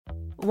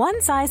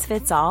One size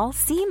fits all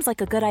seems like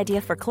a good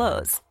idea for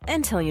clothes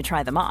until you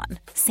try them on.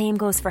 Same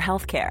goes for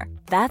healthcare.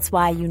 That's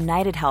why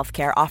United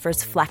Healthcare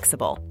offers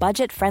flexible,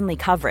 budget-friendly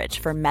coverage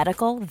for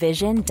medical,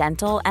 vision,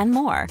 dental, and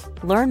more.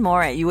 Learn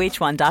more at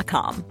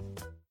uh1.com.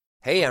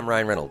 Hey, I'm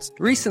Ryan Reynolds.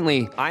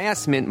 Recently, I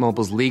asked Mint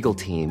Mobile's legal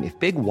team if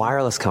big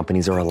wireless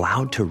companies are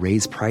allowed to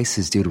raise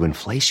prices due to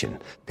inflation.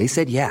 They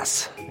said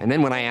yes. And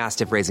then when I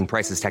asked if raising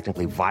prices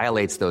technically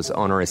violates those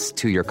onerous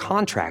two-year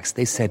contracts,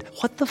 they said,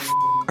 "What the f***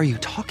 are you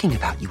talking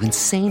about, you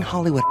insane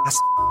Hollywood ass?"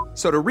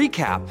 So to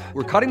recap,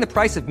 we're cutting the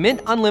price of Mint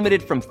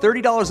Unlimited from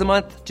 $30 a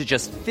month to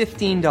just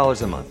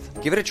 $15 a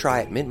month. Give it a try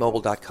at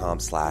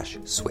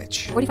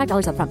mintmobile.com/switch.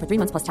 $45 up front for 3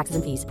 months plus taxes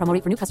and fees. Promo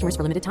rate for new customers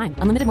for limited time.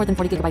 Unlimited more than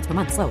 40 gigabytes per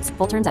month. Slows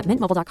full terms at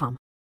mintmobile.com.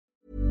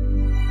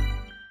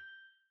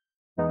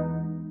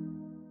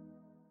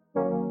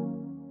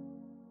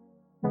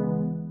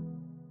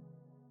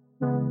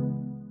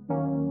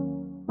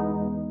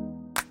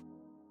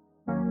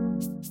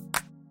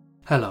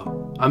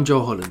 Hello, I'm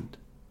Joe Holland.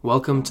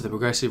 Welcome to the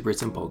Progressive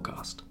Britain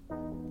podcast.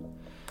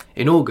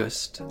 In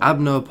August,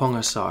 Abena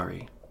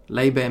Oppong-Asare,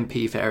 Labour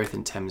MP for Erith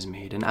and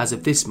Thamesmead, and as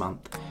of this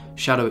month,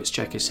 Shadow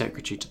Exchequer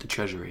Secretary to the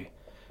Treasury,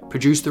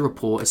 produced the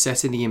report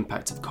assessing the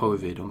impact of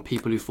COVID on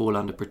people who fall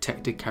under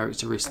protected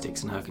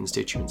characteristics in her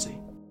constituency.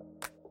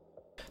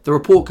 The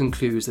report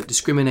concludes that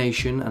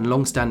discrimination and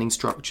long-standing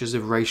structures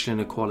of racial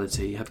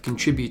inequality have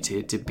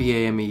contributed to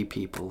BAME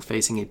people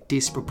facing a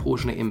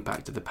disproportionate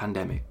impact of the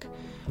pandemic,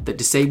 that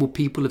disabled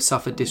people have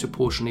suffered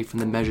disproportionately from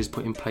the measures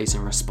put in place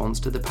in response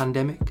to the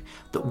pandemic,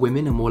 that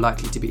women are more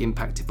likely to be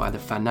impacted by the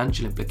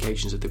financial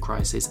implications of the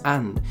crisis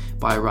and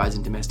by a rise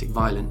in domestic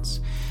violence,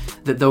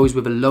 that those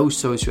with a low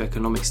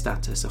socioeconomic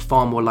status are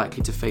far more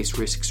likely to face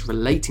risks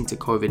relating to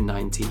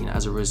COVID-19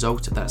 as a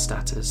result of that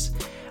status,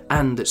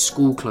 and that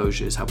school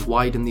closures have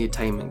widened the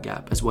attainment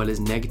gap as well as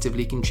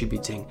negatively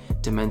contributing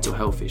to mental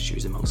health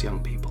issues amongst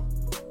young people.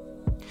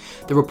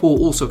 The report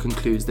also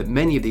concludes that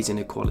many of these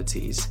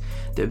inequalities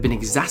that have been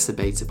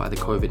exacerbated by the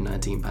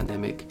COVID-19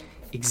 pandemic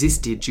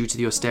existed due to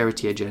the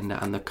austerity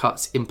agenda and the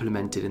cuts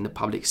implemented in the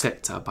public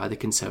sector by the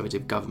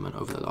Conservative government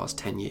over the last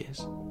 10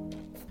 years.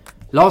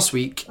 Last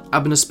week,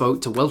 Abena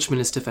spoke to Welsh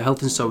Minister for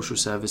Health and Social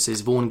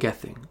Services Vaughan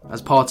Gething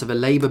as part of a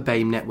Labour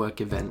BAME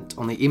network event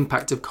on the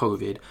impact of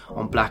COVID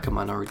on black and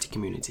minority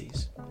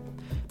communities.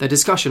 The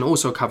discussion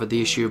also covered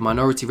the issue of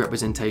minority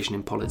representation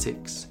in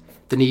politics,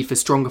 the need for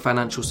stronger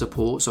financial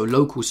support so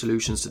local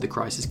solutions to the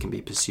crisis can be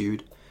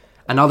pursued,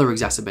 and other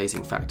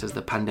exacerbating factors of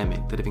the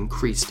pandemic that have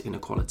increased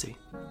inequality.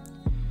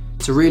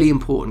 It's a really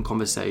important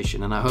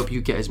conversation, and I hope you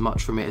get as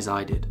much from it as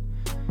I did.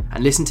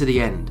 And listen to the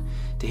end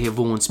to hear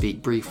Vaughan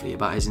speak briefly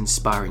about his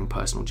inspiring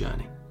personal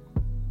journey.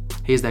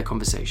 Here's their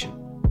conversation.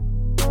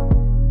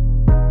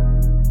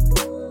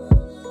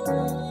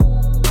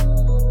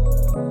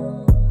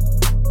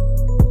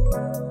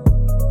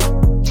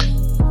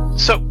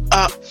 So,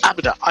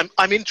 Abena,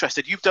 I'm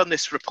interested. You've done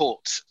this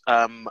report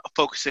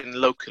focusing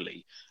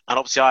locally, and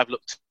obviously I've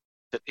looked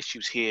at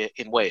issues here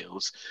in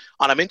Wales,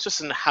 and I'm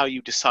interested in how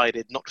you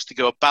decided not just to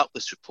go about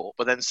this report,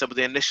 but then some of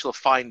the initial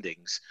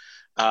findings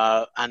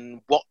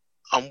and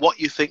what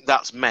you think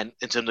that's meant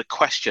in terms of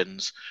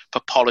questions for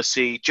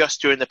policy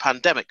just during the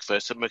pandemic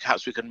first, and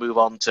perhaps we can move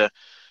on to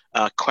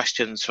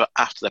questions for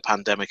after the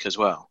pandemic as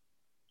well.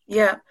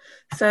 Yeah,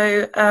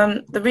 so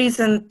the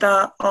reason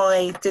that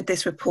I did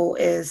this report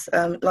is,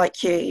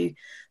 like you,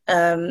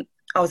 I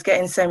was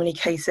getting so many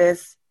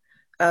cases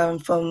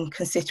from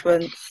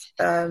constituents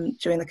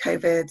during the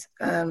COVID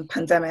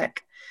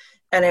pandemic,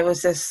 and it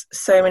was just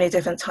so many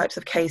different types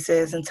of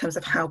cases in terms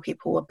of how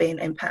people were being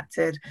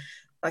impacted.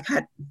 Like I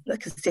had a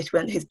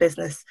constituent whose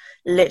business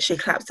literally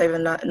collapsed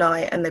overnight,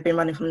 and they've been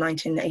running from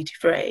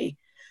 1983.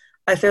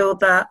 I feel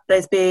that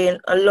there's been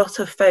a lot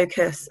of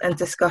focus and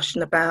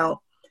discussion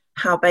about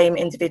how BAME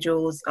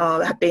individuals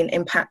have been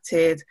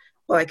impacted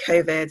by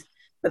COVID,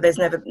 but there's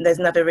never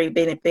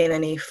really been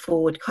any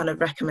forward kind of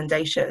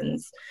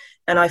recommendations.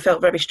 And I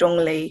felt very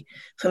strongly,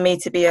 for me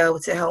to be able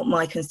to help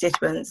my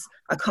constituents,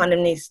 I kind of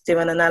need to do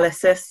an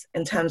analysis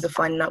in terms of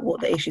finding out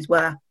what the issues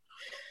were.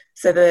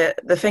 So the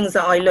things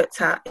that I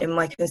looked at in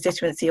my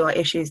constituency are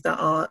issues that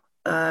are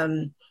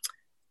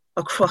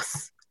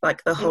across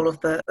like the whole of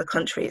the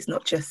country. It's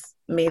not just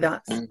me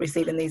that's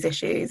receiving these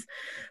issues.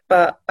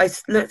 But I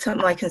looked at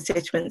my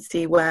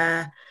constituency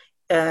where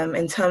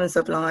in terms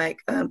of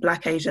like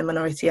Black, Asian,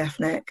 minority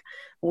ethnic,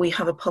 we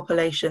have a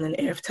population in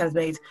Erith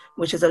Thamesmead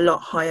which is a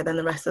lot higher than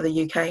the rest of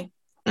the UK,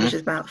 which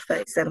is about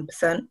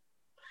 37%.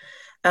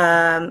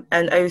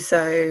 And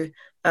also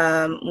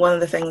one of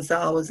the things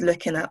that I was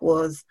looking at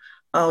was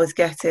I was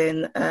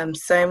getting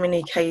so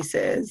many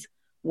cases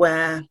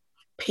where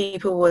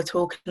people were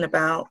talking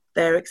about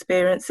their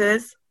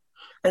experiences.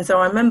 And so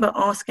I remember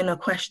asking a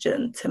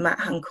question to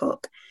Matt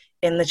Hancock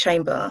in the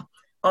chamber,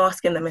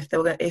 asking them if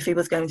he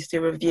was going to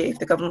do a review, if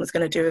the government was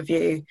going to do a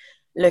review,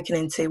 looking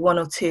into one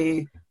or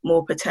two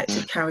more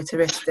protected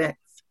characteristics.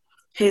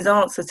 His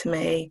answer to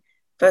me,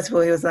 first of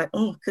all, he was like,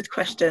 "Oh, good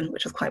question,"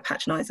 which was quite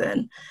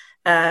patronising.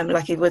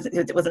 Like he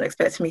wasn't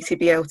expecting me to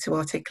be able to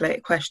articulate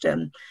a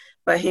question.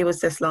 but he was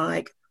just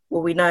like,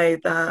 well, we know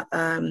that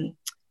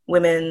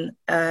women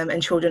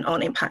and children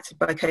aren't impacted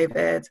by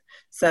COVID,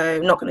 so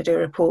I'm not going to do a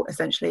report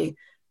essentially.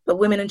 But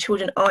women and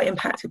children are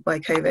impacted by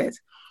COVID.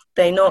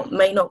 They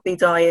may not be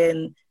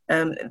dying.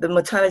 The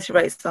mortality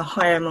rates are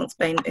higher amongst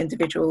BAME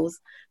individuals,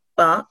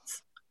 but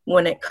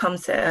when it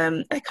comes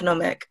to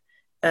economic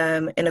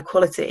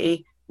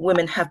inequality,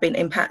 women have been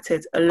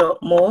impacted a lot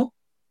more,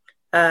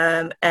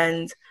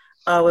 and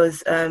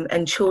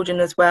children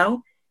as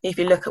well. If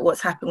you look at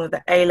what's happened with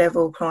the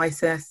A-level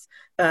crisis,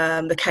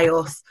 the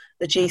chaos,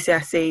 the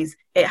GCSEs,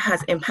 it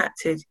has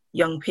impacted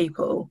young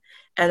people.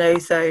 And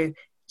also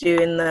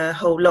during the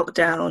whole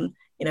lockdown,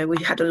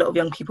 we had a lot of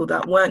young people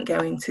that weren't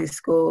going to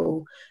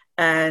school,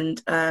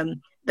 and the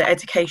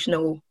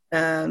educational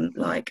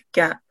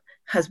gap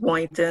has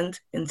widened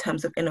in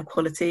terms of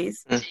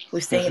inequalities.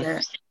 We've seen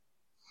it.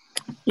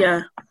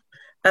 Yeah.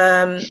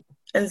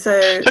 And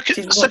so I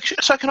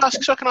can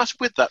ask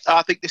with that.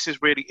 I think this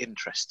is really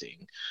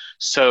interesting.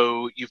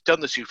 So you've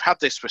had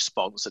this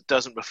response that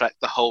doesn't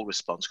reflect the whole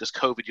response, because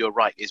COVID, you're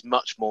right, is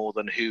much more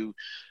than who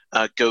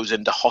goes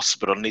into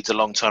hospital and needs a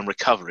long-term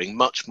recovering,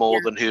 much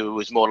more than who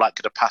is more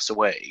likely to pass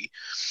away.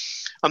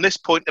 On this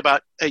point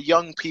about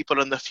young people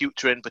and the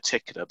future in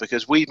particular,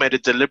 because we made a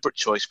deliberate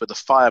choice for the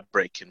fire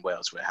break in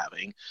Wales we're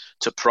having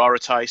to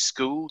prioritise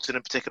schools, and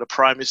in particular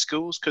primary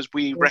schools, because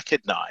we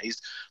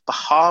recognised the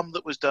harm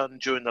that was done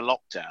during the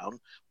lockdown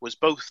was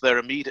both their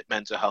immediate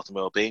mental health and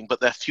well-being, but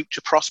their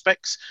future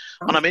prospects.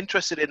 And I'm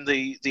interested in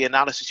the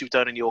analysis you've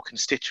done in your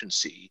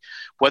constituency,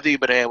 whether you've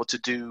been able to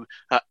do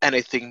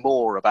anything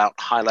more about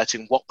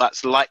highlighting what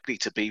that's likely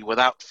to be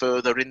without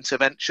further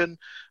intervention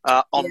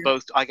on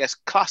both, I guess,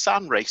 class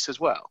and race as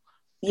well.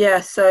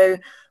 Yeah, so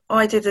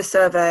I did a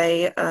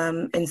survey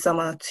in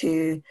summer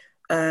to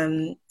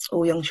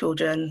all young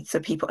children, so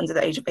people under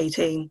the age of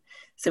 18.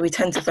 So we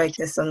tend to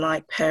focus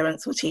on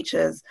parents or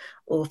teachers,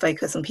 or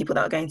focus on people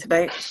that are going to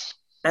vote.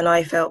 And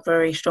I felt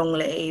very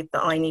strongly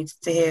that I needed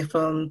to hear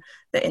from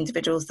the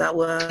individuals that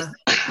were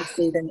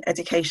receiving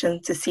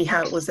education to see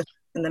how it was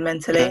affecting them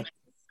mentally.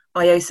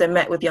 I also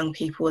met with young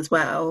people as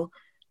well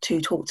to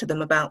talk to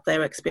them about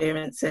their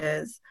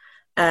experiences.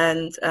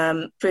 And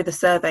through the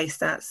survey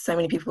stats, so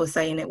many people were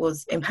saying it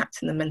was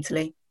impacting them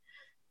mentally.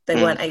 They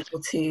weren't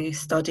able to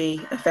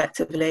study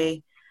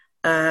effectively.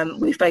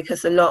 We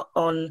focus a lot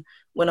on,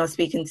 when I was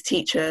speaking to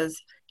teachers,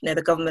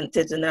 the government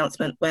did an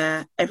announcement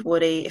where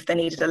everybody, if they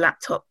needed a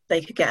laptop,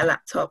 they could get a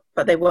laptop,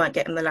 but they weren't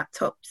getting the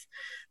laptops.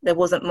 There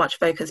wasn't much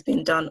focus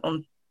being done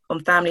on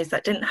families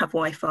that didn't have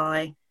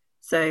Wi-Fi,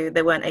 so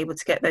they weren't able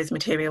to get those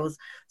materials.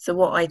 So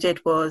what I did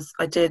was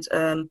I did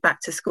back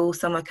to school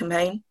summer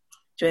campaign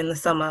during the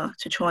summer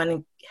to try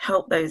and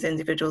help those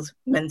individuals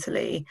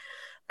mentally.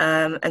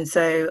 And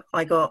so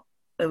I got,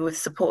 with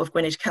support of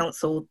Greenwich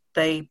Council,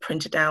 they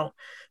printed out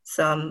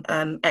some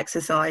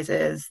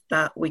exercises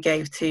that we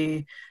gave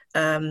to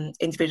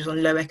individuals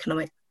on low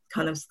economic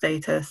kind of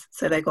status,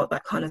 so they got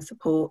that kind of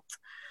support.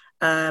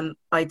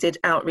 I did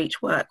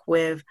outreach work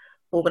with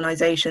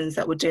organisations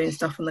that were doing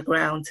stuff on the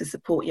ground to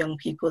support young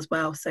people as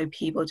well, so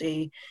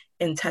Peabody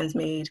in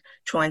Thamesmead,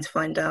 trying to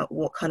find out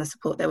what kind of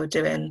support they were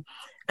doing,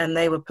 and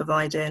they were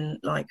providing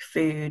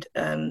food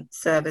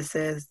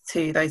services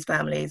to those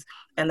families,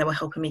 and they were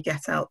helping me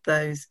get out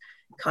those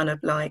kind of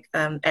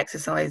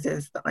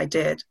exercises that I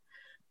did.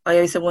 I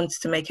also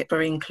wanted to make it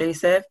very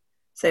inclusive,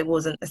 so it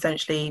wasn't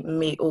essentially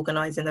me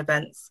organising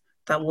events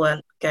that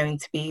weren't going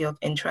to be of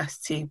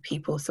interest to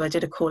people. So I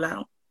did a call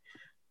out.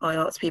 I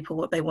asked people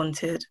what they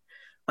wanted.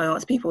 I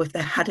asked people if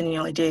they had any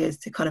ideas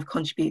to kind of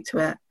contribute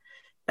to it.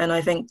 And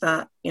I think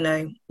that,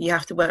 you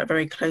have to work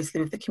very closely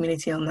with the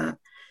community on that.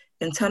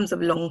 In terms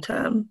of long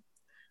term,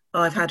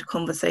 I've had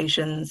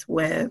conversations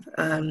with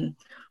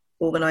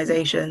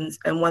organisations,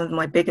 and one of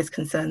my biggest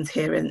concerns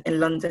here in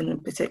London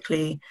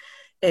particularly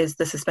is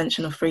the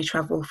suspension of free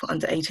travel for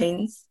under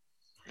 18s.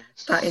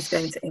 That is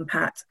going to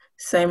impact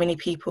so many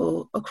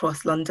people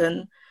across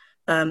London,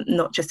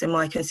 not just in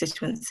my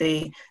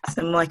constituency.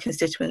 So my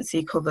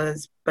constituency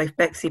covers both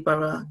Bexley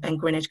Borough and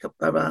Greenwich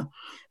Borough.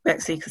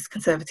 Bexley is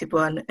Conservative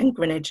run and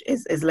Greenwich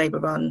is Labour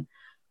run.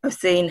 I've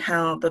seen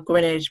how the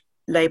Greenwich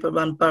Labour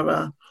run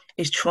borough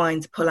is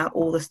trying to pull out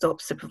all the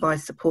stops to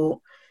provide support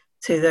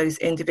to those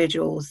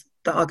individuals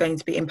that are going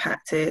to be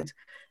impacted.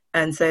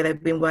 And so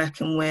they've been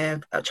working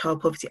with a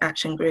child poverty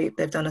action group.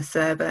 They've done a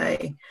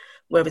survey,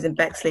 whereas in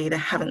Bexley, they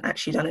haven't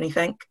actually done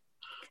anything.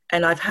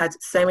 And I've had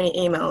so many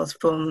emails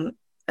from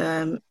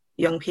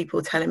young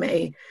people telling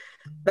me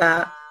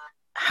that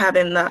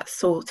having that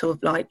sort of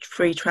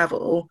free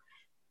travel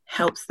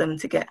helps them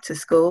to get to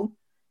school.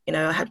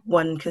 I had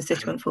one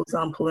constituent, for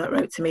example, that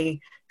wrote to me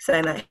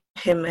saying that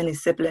him and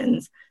his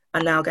siblings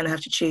are now going to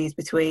have to choose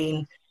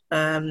between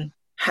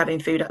having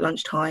food at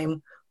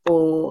lunchtime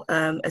or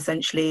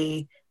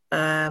essentially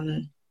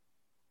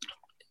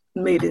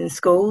moving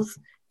schools.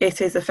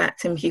 It is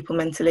affecting people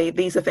mentally.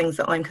 These are things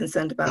that I'm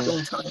concerned about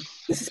long time.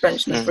 The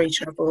suspension of free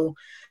travel.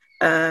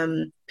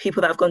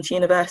 People that have gone to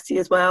university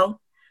as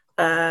well.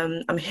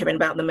 I'm hearing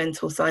about the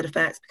mental side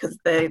effects because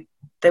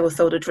they were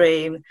sold a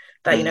dream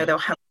that, they'll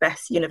have the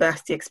best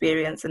university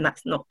experience, and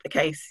that's not the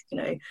case.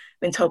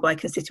 Been told by a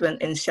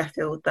constituent in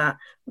Sheffield that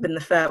within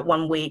the first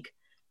 1 week,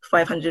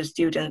 500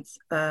 students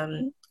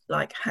had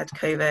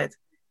COVID,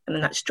 and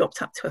then that's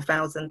dropped up to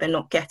 1,000. They're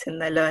not getting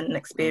their learning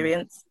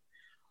experience.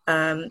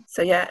 And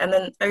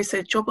then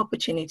also job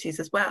opportunities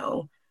as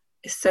well.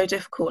 It's so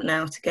difficult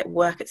now to get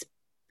work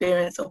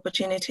experience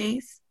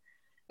opportunities.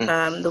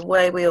 The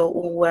way we are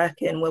all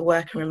working, we're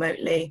working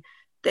remotely.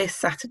 This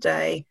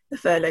Saturday, the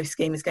furlough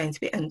scheme is going to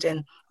be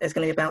ending. There's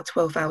going to be about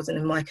 12,000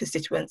 in my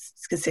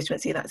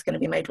constituency that's going to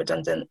be made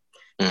redundant.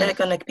 They're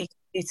going to be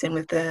competing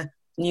with the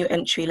new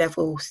entry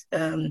level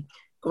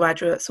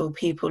graduates or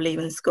people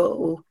leaving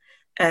school.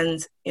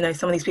 And,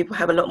 some of these people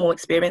have a lot more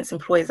experience.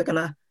 Employers are going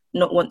to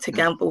not want to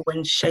gamble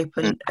when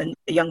shaping a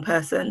young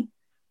person.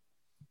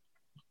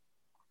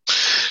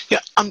 Yeah,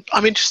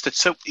 I'm interested.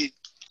 So,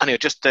 anyway,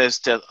 just there's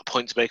a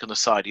point to make on the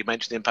side. You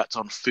mentioned the impact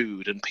on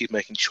food and people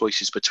making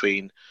choices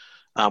between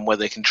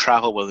whether they can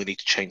travel, whether they need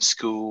to change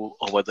school,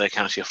 or whether they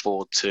can actually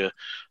afford to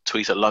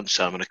eat at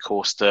lunchtime. And of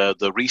course,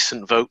 the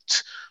recent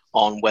vote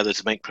on whether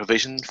to make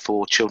provision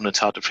for children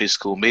entitled to free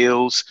school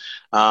meals.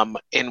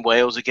 In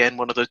Wales, again,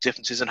 one of those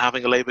differences in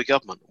having a Labour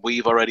government.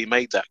 We've already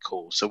made that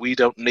call. So we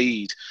don't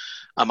need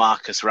a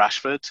Marcus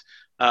Rashford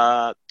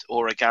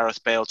or a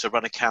Gareth Bale to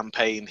run a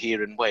campaign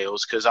here in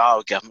Wales, because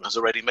our government has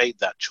already made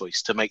that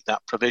choice to make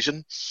that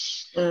provision.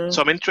 So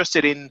I'm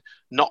interested in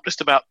not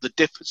just about the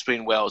difference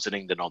between Wales and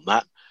England on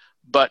that,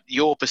 but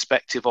your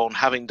perspective on,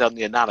 having done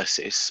the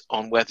analysis,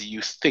 on whether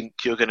you think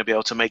you're going to be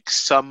able to make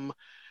some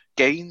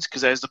gains,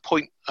 because there's the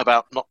point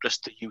about not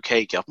just the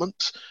UK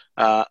government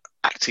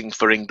acting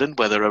for England,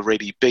 where they're a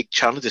really big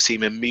challenge, they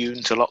seem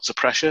immune to lots of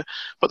pressure,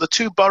 but the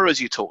two boroughs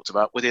you talked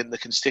about within the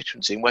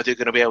constituency, and whether you're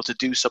going to be able to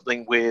do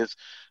something with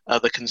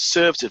the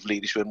Conservative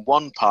leadership in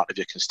one part of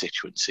your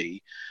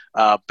constituency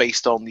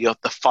based on the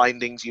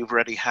findings you've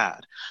already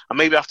had. And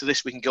maybe after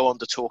this we can go on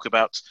to talk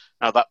about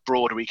that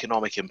broader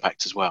economic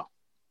impact as well.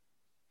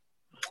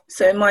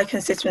 So in my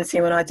constituency,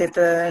 when I did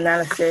the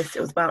analysis,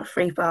 it was about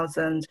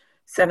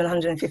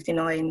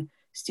 3,759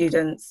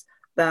 students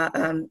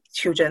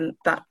children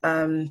that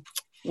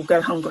will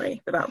go hungry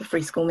without the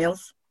free school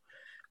meals.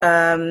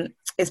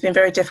 It's been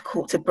very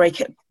difficult to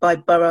break it by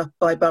borough,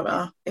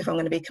 if I'm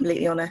going to be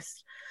completely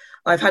honest.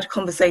 I've had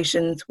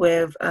conversations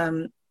with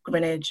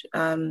Greenwich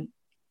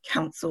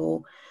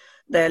Council.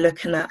 They're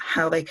looking at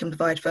how they can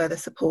provide further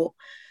support,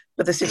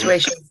 but the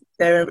situation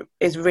there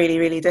is really,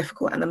 really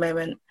difficult at the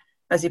moment.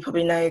 As you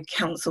probably know,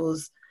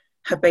 councils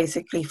have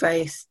basically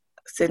faced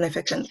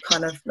significant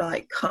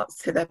cuts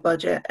to their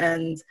budget,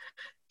 and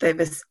they've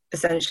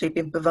essentially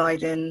been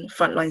providing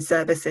frontline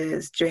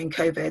services during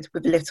COVID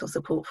with little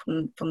support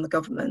from the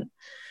government.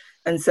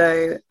 And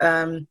so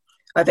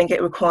I think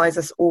it requires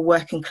us all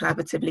working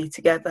collaboratively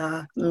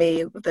together,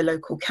 me with the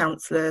local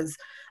councillors,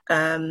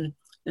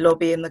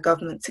 lobbying the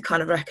government to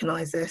kind of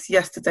recognise this.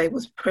 Yesterday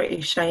was pretty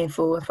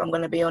shameful, if I'm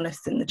going to be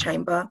honest, in the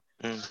chamber,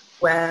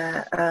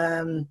 where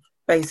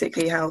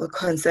basically how the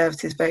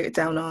Conservatives voted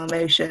down our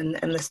motion,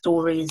 and the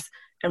stories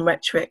and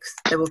rhetorics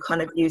they were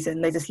kind of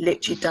using, they just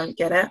literally don't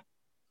get it.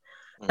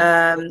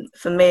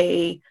 For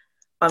me,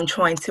 I'm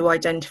trying to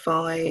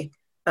identify,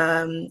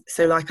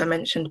 so like I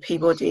mentioned,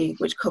 Peabody,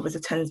 which covers the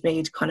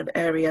Thamesmead kind of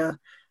area,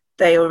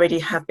 they already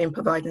have been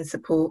providing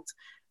support,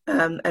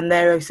 and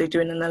they're also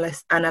doing an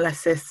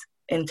analysis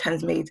in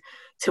Thamesmead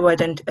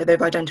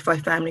they've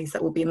identified families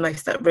that will be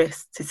most at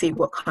risk to see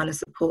what kind of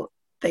support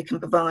they can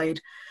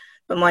provide.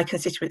 But my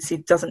constituency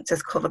doesn't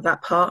just cover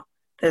that part.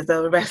 There's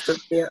the rest of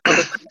the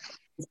other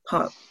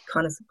part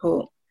kind of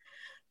support.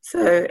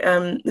 So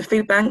the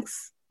food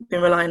banks,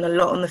 been relying a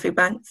lot on the food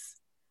banks,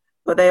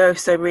 but they're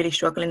also really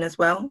struggling as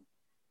well.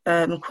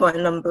 Quite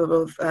a number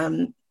of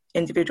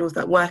individuals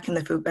that work in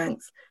the food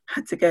banks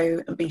had to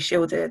go and be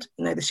shielded.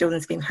 The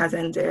shielding scheme has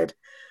ended,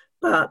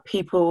 but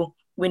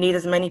we need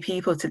as many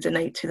people to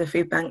donate to the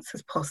food banks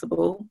as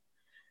possible,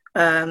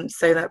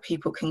 so that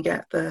people can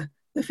get the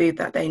food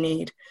that they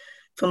need.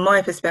 From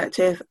my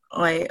perspective,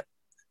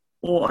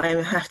 what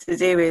I have to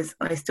do is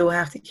I still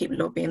have to keep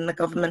lobbying the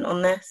government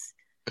on this,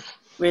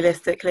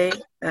 realistically,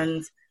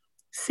 and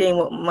seeing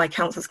what my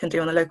councils can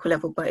do on a local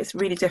level. But it's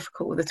really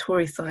difficult with the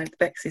Tory side, the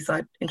Bexley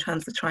side, in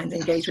terms of trying to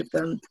engage with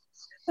them,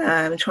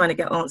 trying to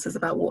get answers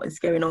about what is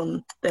going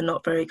on. They're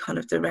not very kind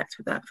of direct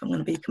with that, if I'm going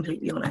to be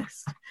completely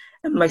honest.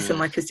 And most of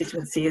my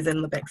constituency is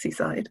in the Bexley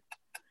side.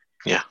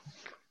 Yeah.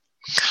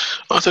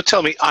 Well, so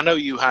tell me, I know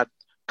you had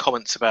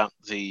comments about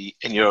in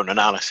your own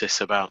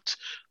analysis about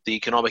the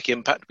economic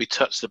impact. We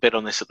touched a bit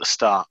on this at the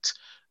start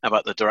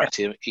about the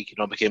direct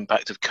economic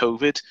impact of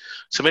COVID.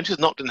 So I'm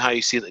interested not in how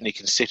you see it in your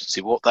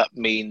constituency, what that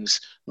means,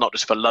 not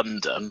just for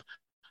London,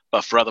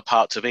 but for other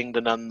parts of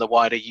England and the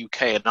wider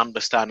UK, and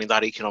understanding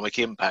that economic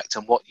impact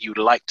and what you'd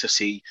like to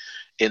see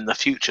in the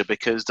future,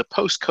 because the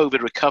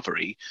post-COVID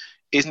recovery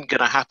isn't going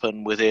to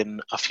happen within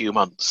a few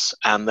months.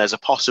 And there's a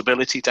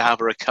possibility to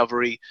have a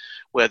recovery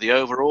where the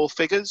overall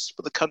figures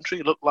for the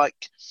country look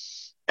like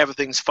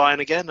everything's fine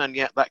again, and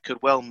yet that could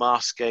well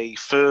mask a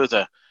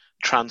further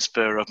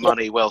transfer of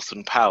money, wealth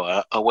and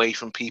power away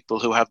from people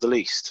who have the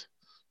least.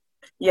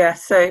 Yeah,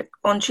 so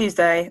on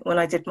Tuesday, when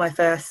I did my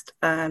first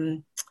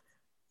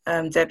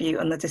debut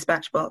on the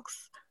dispatch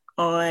box,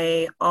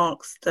 I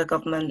asked the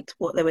government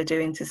what they were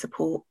doing to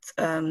support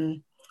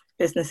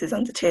businesses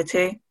under Tier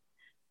 2,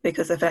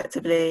 because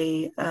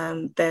effectively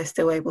they're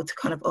still able to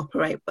kind of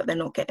operate, but they're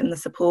not getting the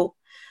support.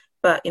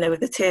 But, with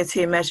the Tier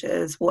 2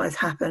 measures, what has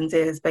happened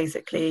is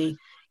basically,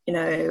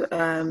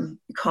 you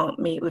can't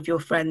meet with your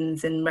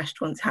friends in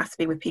restaurants, it has to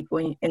be with people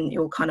in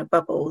your kind of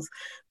bubbles,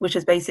 which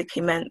has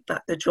basically meant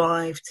that the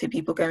drive to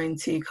people going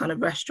to kind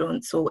of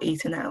restaurants or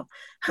eating out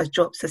has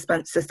dropped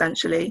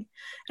substantially.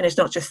 And it's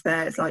not just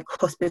there, it's like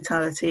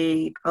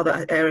hospitality,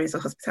 other areas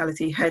of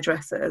hospitality,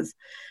 hairdressers.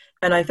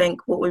 And I think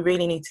what we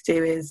really need to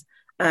do is,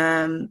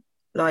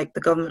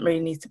 the government really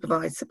needs to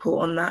provide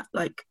support on that.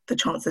 Like the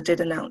Chancellor did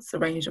announce a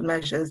range of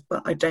measures,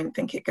 but I don't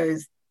think it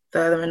goes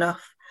further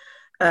enough.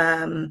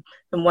 And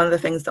one of the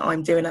things that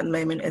I'm doing at the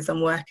moment is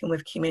I'm working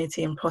with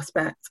Community and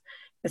Prospect.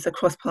 It's a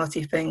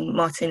cross-party thing.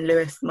 Martin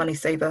Lewis, Money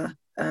Saver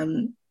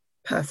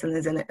person,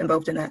 is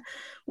involved in it,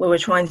 where we're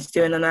trying to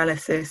do an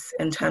analysis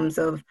in terms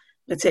of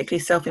particularly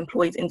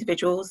self-employed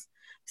individuals,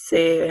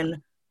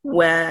 seeing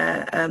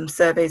where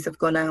surveys have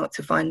gone out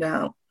to find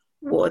out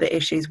what are the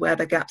issues, where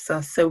the gaps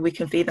are, so we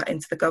can feed that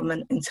into the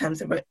government in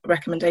terms of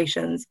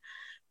recommendations.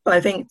 But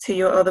I think to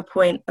your other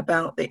point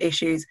about the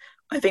issues,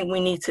 I think we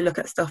need to look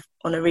at stuff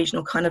on a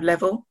regional kind of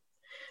level.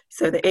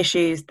 So the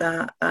issues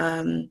that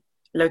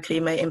locally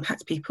may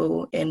impact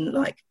people in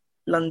like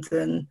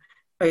London,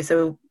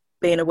 also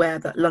being aware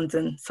that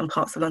London, some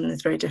parts of London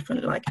is very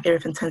different, like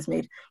Erith and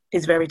Thamesmead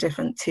is very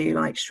different to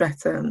like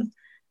Streatham,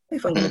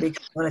 if I'm going to be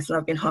honest, and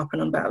I've been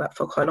harping on about that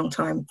for quite a long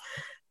time.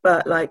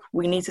 But like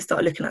we need to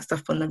start looking at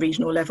stuff on the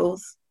regional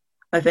levels,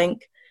 I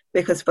think,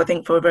 because I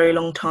think for a very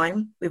long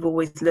time, we've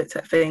always looked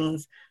at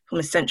things from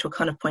a central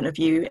kind of point of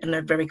view and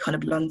a very kind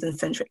of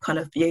London-centric kind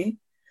of view.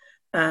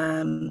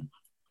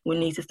 We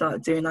need to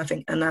start doing, I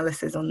think,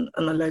 analysis on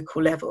a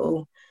local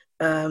level,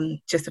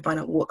 just to find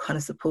out what kind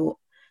of support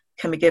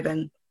can be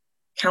given.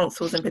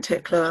 Councils in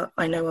particular,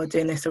 I know are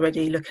doing this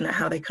already, looking at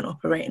how they can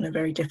operate in a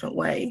very different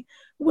way,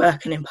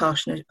 working in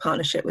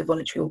partnership with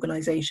voluntary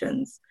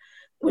organisations,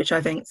 which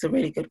I think is a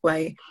really good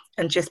way.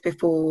 And just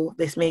before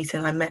this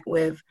meeting, I met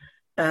with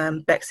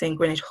Bexley and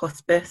Greenwich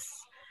Hospice,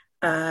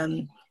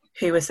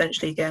 who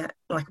essentially get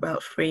like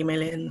about 3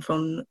 million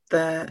from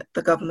the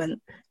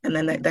government, and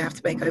then they have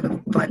to make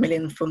over 5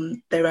 million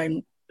from their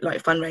own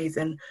like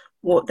fundraising.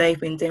 What they've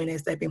been doing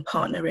is they've been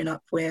partnering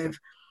up with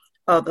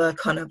other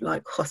kind of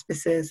like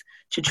hospices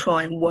to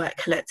try and work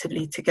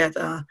collectively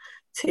together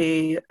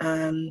to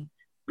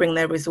bring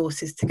their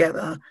resources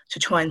together to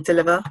try and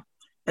deliver.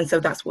 And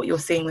so that's what you're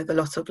seeing with a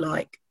lot of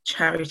like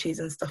charities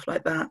and stuff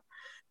like that.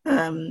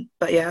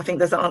 But yeah, I think,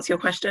 does that answer your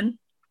question?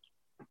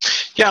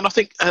 Yeah, and I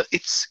think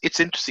it's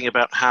interesting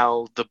about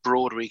how the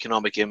broader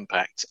economic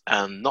impact,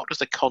 and not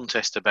just a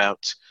contest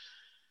about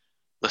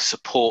the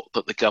support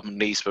that the government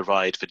needs to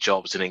provide for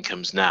jobs and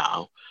incomes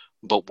now,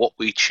 but what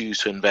we choose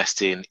to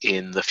invest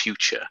in the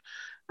future.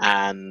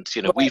 And,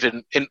 we've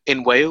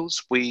in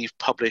Wales, we've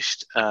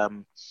published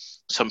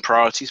some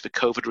priorities for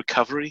COVID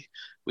recovery.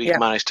 We've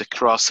managed to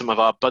cross some of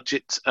our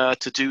budget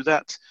to do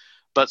that.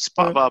 But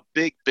part of our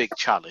big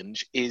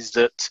challenge is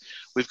that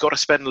we've got to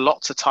spend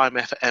lots of time,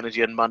 effort,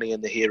 energy and money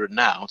in the here and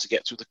now to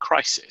get through the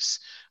crisis.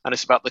 And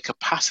it's about the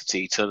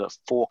capacity to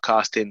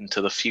forecast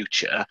into the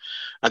future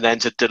and then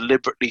to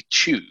deliberately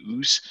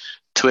choose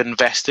to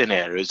invest in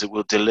areas that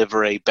will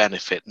deliver a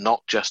benefit,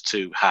 not just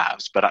to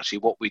haves, but actually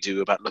what we do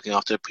about looking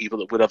after people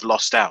that would have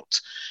lost out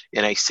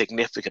in a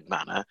significant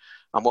manner,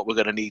 and what we're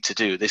going to need to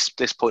do. This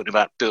point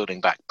about building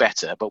back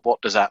better, but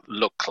what does that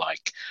look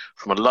like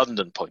from a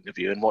London point of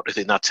view, and what do you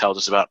think that tells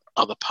us about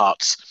other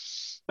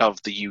parts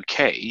of the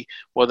UK,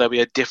 where there'll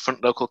be a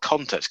different local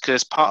context?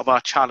 Because part of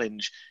our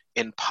challenge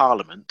in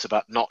Parliament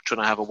about not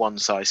trying to have a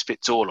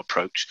one-size-fits-all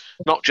approach,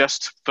 not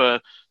just for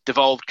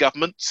devolved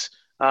governments,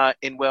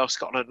 in Wales,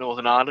 Scotland,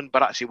 Northern Ireland,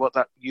 but actually what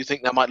that you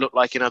think that might look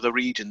like in other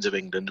regions of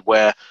England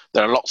where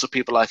there are lots of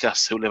people like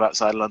us who live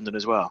outside London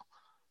as well.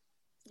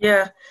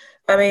 Yeah,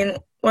 I mean,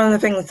 one of the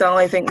things that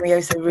I think we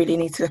also really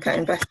need to look at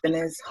investing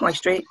is high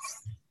streets,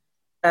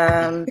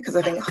 because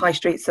I think high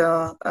streets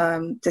are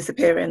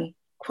disappearing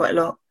quite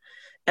a lot,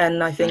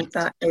 and I think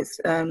that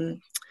it's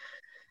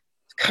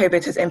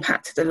COVID has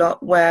impacted a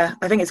lot, where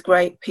I think it's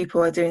great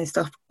people are doing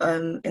stuff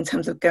in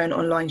terms of going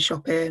online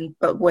shopping,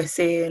 but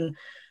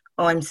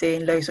I'm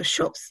seeing loads of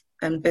shops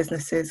and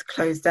businesses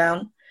close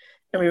down,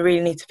 and we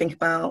really need to think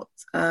about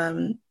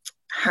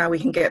how we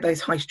can get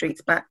those high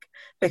streets back,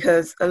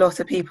 because a lot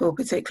of people,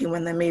 particularly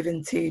when they're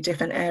moving to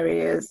different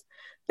areas,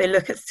 they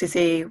look to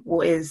see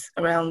what is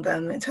around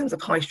them in terms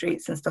of high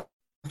streets and stuff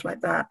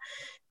like that.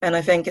 And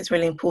I think it's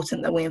really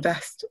important that we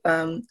invest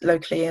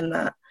locally in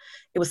that.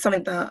 It was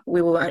something that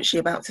we were actually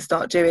about to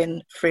start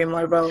doing through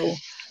my role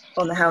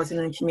on the Housing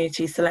and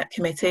Community Select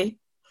Committee,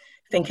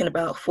 thinking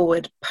about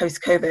forward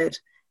post-COVID,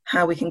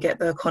 how we can get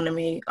the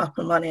economy up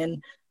and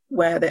running,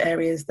 where the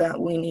areas that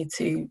we need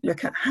to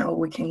look at how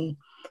we can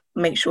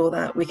make sure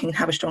that we can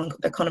have a strong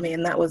economy.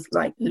 And that was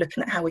like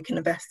looking at how we can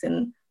invest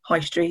in high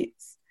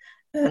streets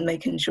and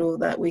making sure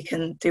that we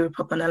can do a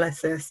proper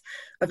analysis.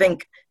 I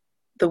think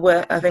we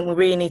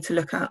really need to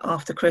look at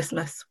after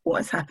Christmas what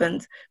has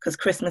happened, because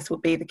Christmas will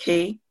be the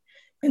key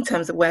in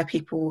terms of where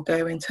people will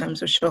go in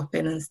terms of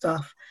shopping and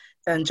stuff,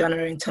 and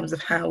January in terms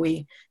of how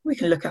we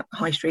can look at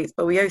high streets.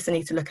 But we also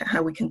need to look at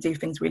how we can do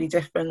things really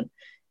different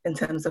in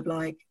terms of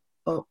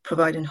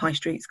providing high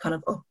streets kind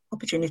of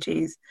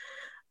opportunities.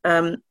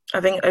 I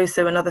think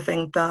also another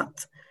thing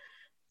that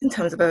in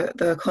terms of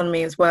the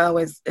economy as well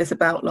is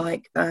about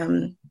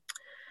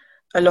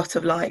a lot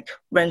of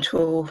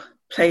rental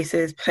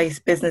places,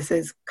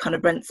 businesses kind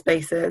of rent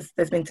spaces.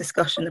 There's been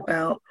discussion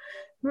about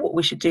what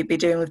we should be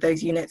doing with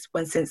those units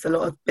since a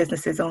lot of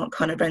businesses aren't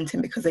kind of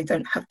renting because they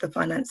don't have the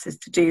finances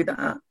to do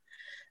that.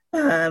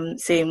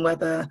 Seeing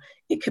whether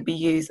it could be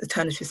used,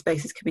 alternative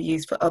spaces could be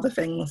used for other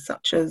things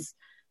such as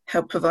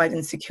help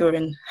providing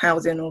securing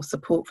housing or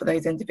support for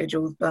those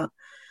individuals. But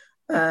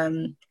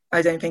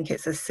I don't think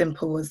it's as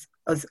simple as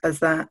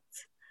that.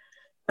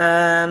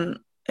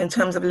 In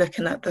terms of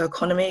looking at the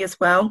economy as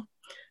well,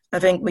 I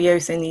think we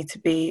also need to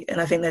be,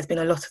 and I think there's been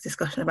a lot of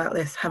discussion about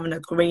this, having a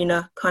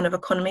greener kind of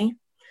economy.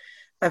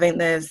 I think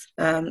there's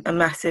a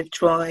massive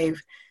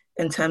drive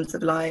in terms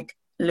of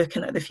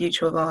looking at the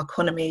future of our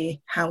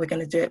economy, how we're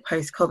going to do it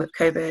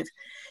post-COVID,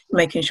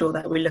 making sure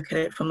that we look at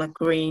it from a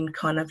green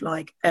kind of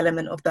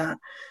element of that.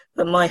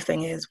 But my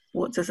thing is,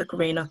 what does a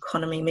green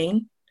economy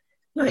mean?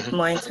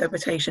 My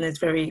interpretation is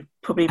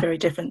probably very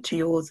different to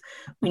yours.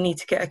 We need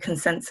to get a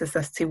consensus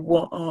as to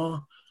what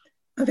are,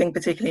 I think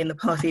particularly in the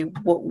party,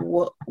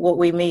 what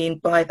we mean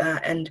by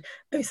that, and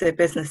also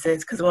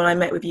businesses. Because when I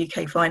met with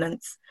UK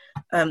Finance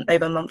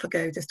over a month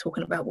ago, just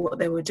talking about what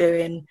they were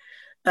doing,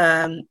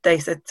 they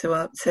said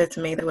to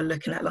me they were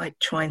looking at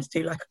trying to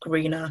do a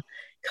greener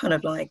kind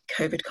of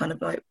COVID, kind of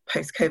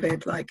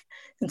post-COVID,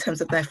 in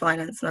terms of their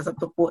finance. And I was like,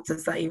 but what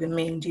does that even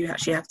mean? Do you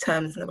actually have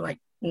terms? And they were like,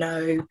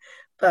 no,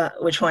 but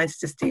we're trying to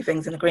just do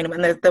things in agreement.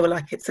 And they were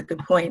like, it's a good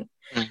point.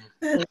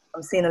 And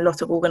I'm seeing a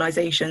lot of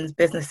organisations,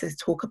 businesses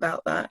talk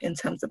about that in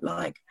terms of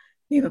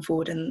moving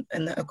forward in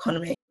the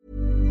economy.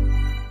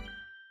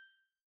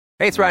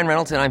 Hey, it's Ryan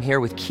Reynolds, and I'm here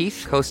with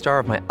Keith, co-star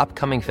of my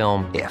upcoming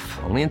film, If,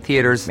 only in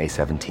theaters May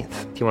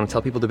 17th. Do you want to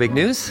tell people the big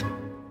news?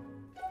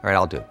 All right,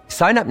 I'll do it.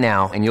 Sign up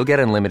now and you'll get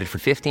unlimited for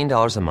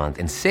 $15 a month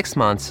and 6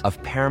 months of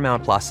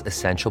Paramount Plus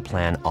Essential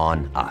Plan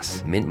on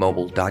us.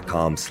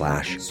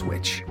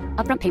 MintMobile.com/switch.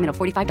 Upfront payment of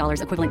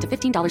 $45 equivalent to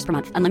 $15 per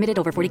month. Unlimited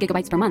over 40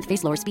 gigabytes per month.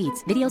 Face lower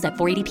speeds. Videos at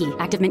 480p.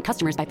 Active Mint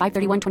customers by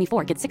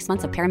 531.24 get 6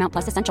 months of Paramount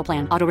Plus Essential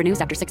Plan. Auto renews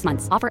after 6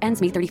 months. Offer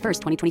ends May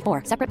 31st,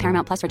 2024. Separate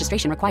Paramount Plus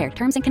registration required.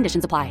 Terms and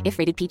conditions apply if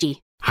rated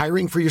PG.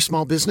 Hiring for your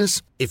small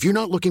business? If you're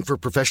not looking for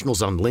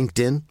professionals on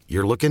LinkedIn,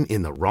 you're looking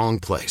in the wrong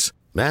place.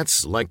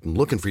 That's like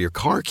looking for your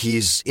car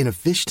keys in a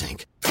fish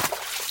tank.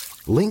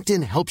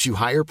 LinkedIn helps you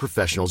hire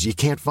professionals you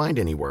can't find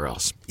anywhere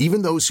else,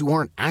 even those who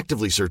aren't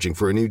actively searching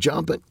for a new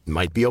job but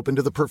might be open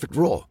to the perfect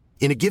role.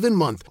 In a given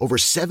month, over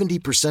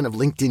 70% of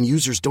LinkedIn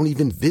users don't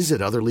even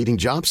visit other leading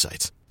job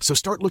sites. So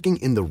start looking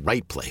in the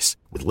right place.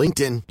 With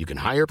LinkedIn, you can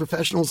hire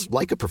professionals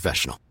like a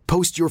professional.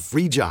 Post your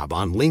free job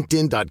on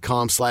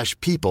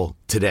linkedin.com/people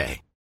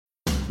today.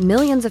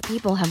 Millions of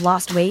people have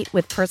lost weight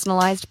with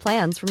personalized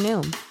plans from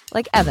Noom.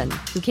 Like Evan,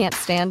 who can't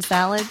stand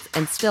salads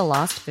and still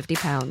lost 50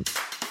 pounds.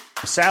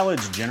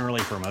 Salads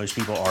generally for most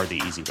people are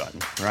the easy button,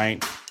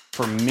 right?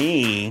 For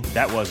me,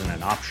 that wasn't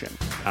an option.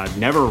 I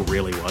never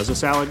really was a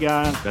salad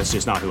guy. That's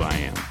just not who I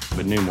am.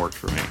 But Noom worked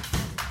for me.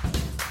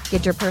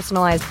 Get your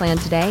personalized plan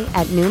today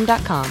at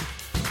Noom.com.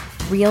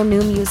 Real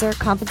Noom user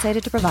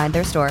compensated to provide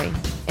their story.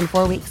 In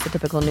 4 weeks, the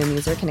typical Noom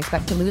user can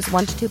expect to lose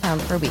 1 to 2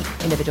 pounds per week.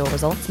 Individual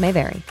results may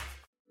vary.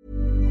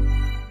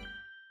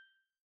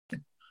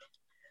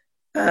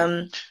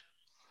 I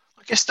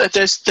guess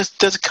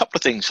there's a couple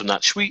of things from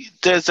that.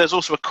 There's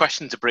also a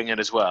question to bring in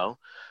as well.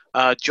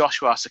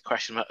 Joshua asked a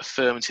question about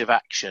affirmative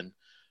action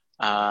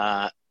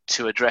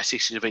to address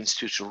issues of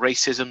institutional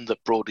racism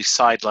that broadly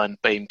sidelined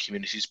BAME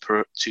communities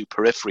to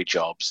periphery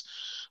jobs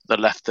that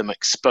left them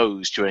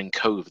exposed during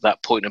COVID.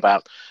 That point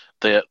about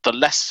the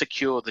less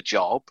secure the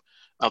job,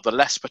 the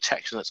less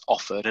protection that's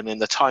offered, and in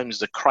the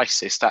times of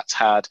crisis, that's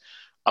had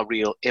a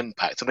real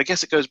impact. And I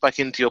guess it goes back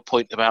into your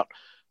point about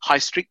high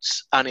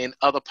streets, and in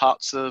other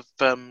parts of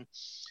the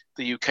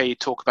UK, you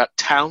talk about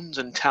towns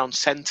and town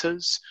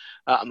centres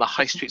and the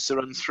high streets that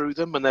run through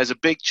them. And there's a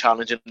big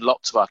challenge in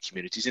lots of our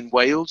communities. In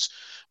Wales,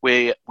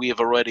 where we have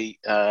already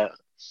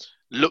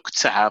looked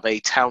to have a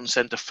town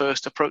centre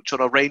first approach on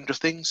a range of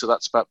things. So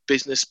that's about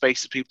business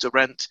space for people to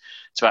rent.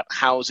 It's about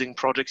housing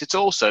projects. It's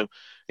also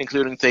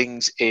including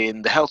things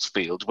in the health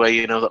field, where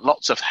you know that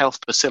lots of health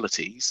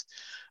facilities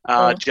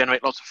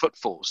generate lots of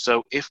footfalls.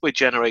 So if we're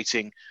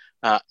generating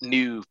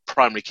new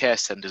primary care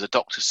centres, a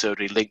doctor's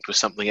surgery linked with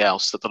something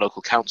else that the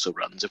local council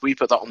runs. If we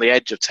put that on the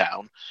edge of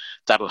town,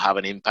 that'll have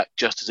an impact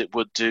just as it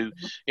would do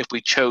if we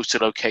chose to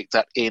locate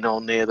that in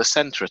or near the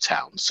centre of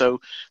town.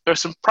 So there are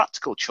some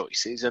practical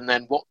choices, and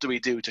then what do we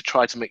do to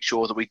try to make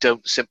sure that we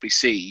don't simply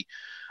see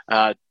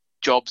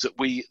jobs that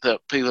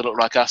people that look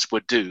like us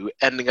would do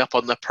ending up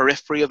on the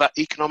periphery of that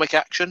economic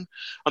action?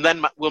 And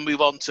then we'll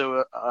move on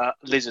to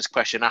Liz's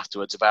question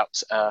afterwards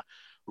about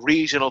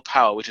regional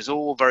power, which is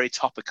all very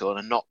topical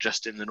and not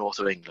just in the north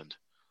of England.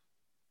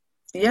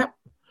 Yep.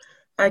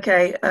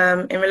 Okay.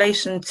 In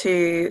relation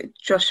to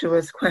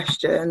Joshua's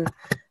question,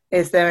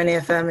 is there any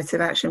affirmative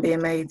action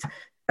being made?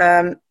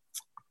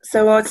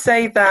 So I'd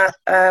say that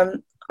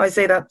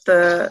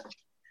the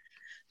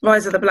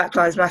rise of the Black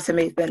Lives Matter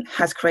movement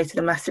has created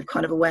a massive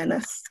kind of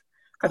awareness.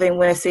 I think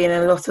we're seeing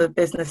I saw a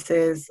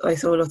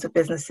lot of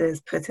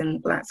businesses putting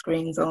black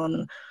screens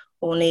on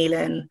or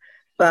kneeling.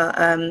 But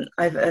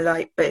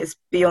but it's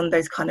beyond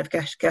those kind of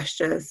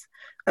gestures.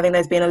 I think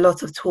there's been a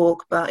lot of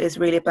talk, but it's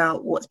really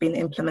about what's been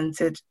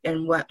implemented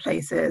in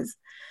workplaces.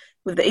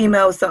 With the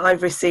emails that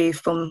I've received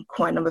from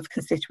quite a number of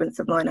constituents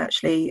of mine,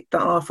 actually,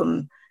 that are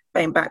from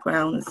BAME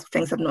backgrounds,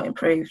 things have not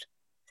improved.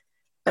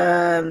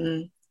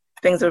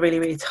 Things are really,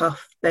 really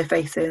tough. They're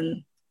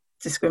facing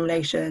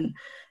discrimination.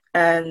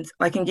 And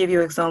I can give you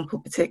an example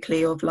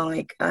particularly of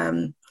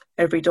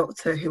every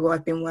doctor who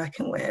I've been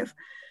working with,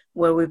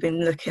 where we've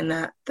been looking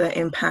at the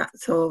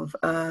impact of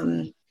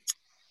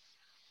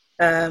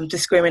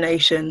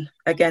discrimination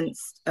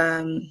against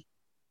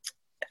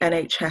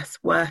NHS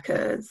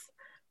workers,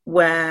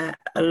 where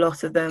a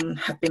lot of them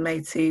have been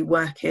made to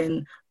work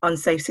in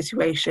unsafe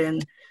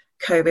situation,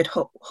 COVID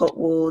hot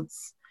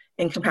wards,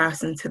 in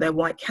comparison to their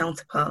white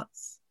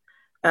counterparts.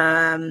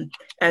 And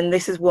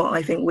this is what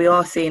I think we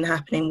are seeing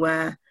happening,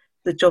 where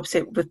the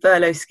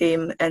furlough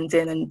scheme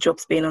ending and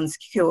jobs being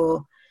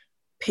unsecure,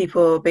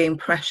 people being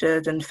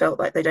pressured and felt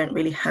like they don't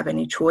really have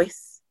any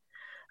choice.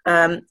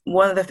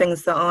 One of the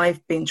things that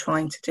I've been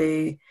trying to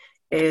do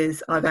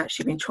is I've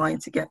actually been trying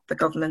to get the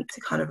government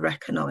to kind of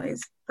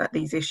recognise that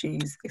these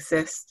issues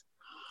exist.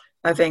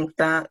 I think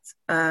that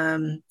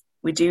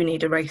we do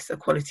need a race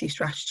equality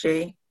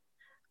strategy.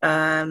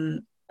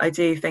 I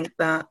do think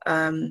that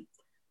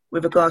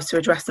with regards to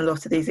addressing a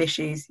lot of these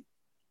issues,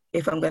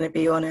 if I'm going to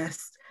be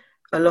honest,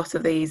 a lot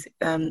of these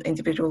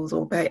individuals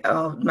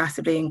are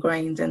massively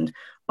ingrained, and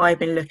I've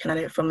been looking at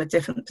it from a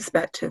different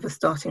perspective of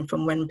starting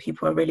from when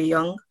people are really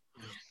young.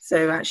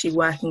 So actually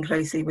working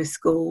closely with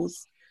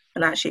schools,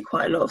 and actually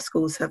quite a lot of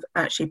schools have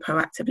actually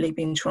proactively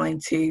been trying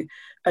to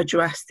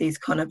address these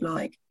kind of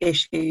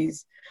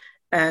issues.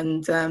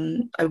 And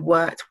I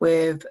worked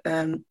with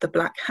the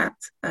Black Hat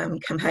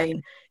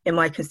campaign in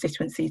my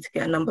constituency to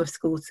get a number of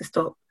schools to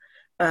stop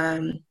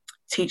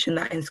teaching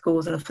that in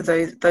schools. And for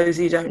those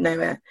who don't know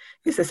it,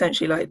 it's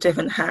essentially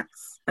different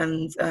hats,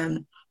 and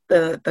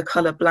the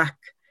colour black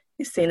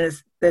is seen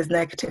as there's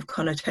negative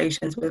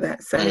connotations with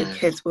it. So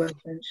kids were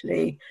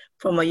essentially,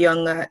 from a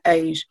younger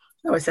age,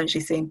 are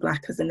essentially seeing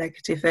black as a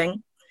negative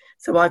thing.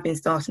 So I've been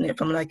starting it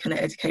from an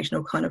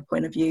educational kind of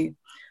point of view.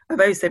 I've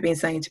also been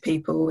saying to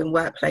people in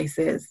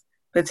workplaces,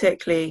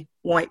 particularly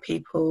white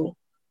people,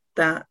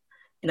 that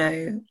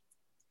BAME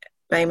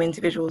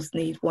individuals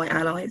need white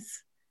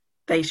allies.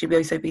 They should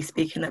also be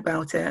speaking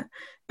about it.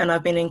 And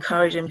I've been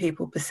encouraging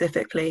people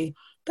specifically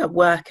that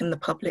work in the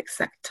public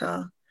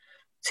sector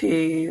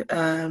to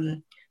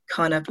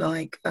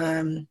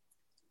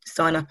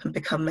sign up and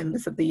become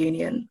members of the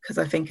union, because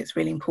I think it's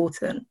really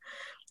important.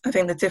 I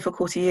think the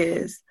difficulty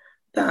is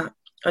that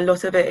a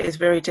lot of it is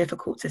very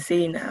difficult to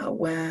see now,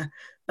 where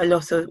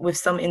with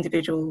some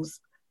individuals,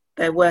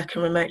 they're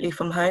working remotely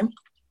from home.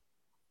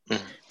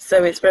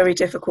 So it's very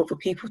difficult for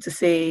people to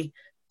see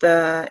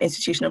the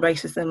institutional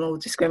racism or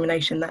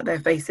discrimination that they're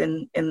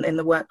facing in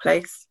the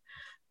workplace.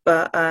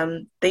 But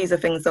these are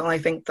things that I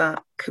think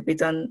that could be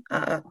done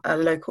at a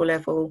local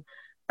level.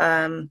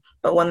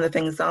 But one of the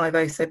things that I've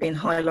also been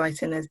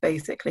highlighting is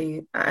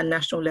basically at a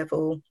national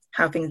level,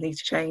 how things need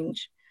to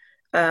change.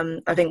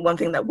 I think one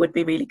thing that would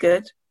be really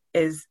good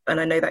is, and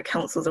I know that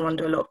councils are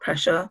under a lot of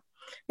pressure,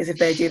 is if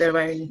they do their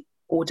own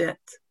audit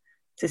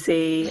to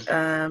see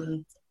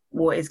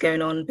what is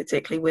going on,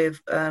 particularly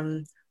with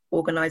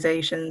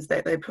organisations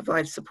that they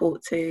provide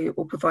support to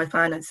or provide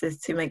finances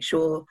to make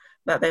sure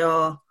that they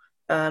are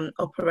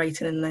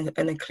operating in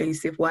an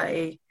inclusive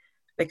way,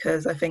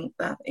 because I think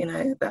that,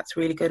 that's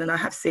really good. And I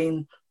have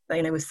seen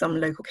that, with some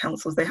local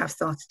councils, they have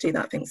started to do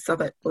that. I think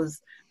Southwark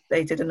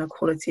they did an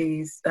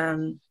equalities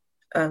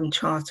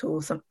charter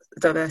or some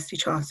diversity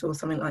charter or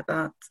something like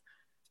that.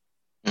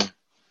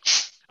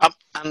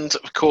 And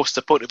of course,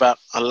 the point about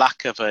a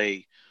lack of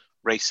a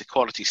race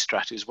equality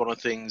strategy is one of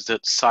the things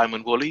that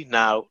Simon Woolley,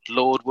 now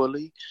Lord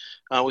Woolley,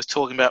 was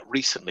talking about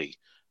recently,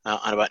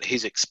 and about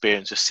his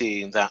experience of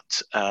seeing that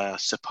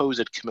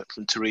supposed commitment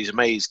from Theresa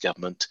May's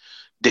government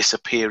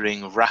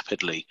disappearing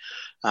rapidly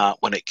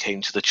when it came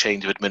to the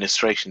change of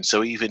administration.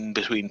 So even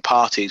between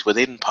parties,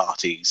 within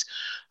parties,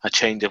 a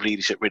change of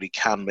leadership really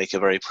can make a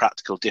very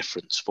practical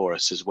difference for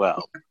us as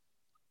well.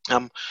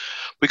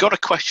 We got a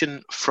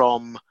question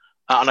from,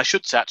 and I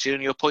should say actually,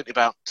 on your point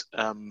about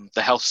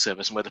the health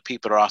service and whether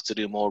people are asked to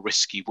do more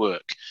risky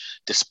work,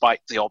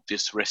 despite the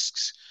obvious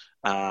risks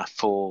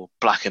for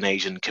Black and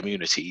Asian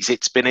communities.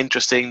 It's been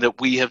interesting that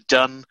we have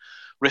done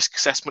risk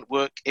assessment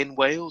work in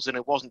Wales, and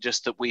it wasn't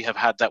just that we have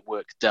had that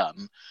work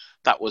done.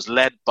 That was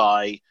led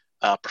by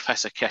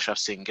Professor Keshav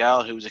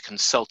Singhal, who's a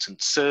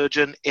consultant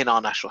surgeon in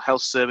our National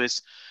Health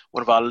Service,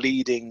 one of our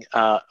leading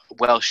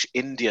Welsh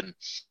Indian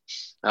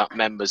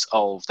members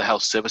of the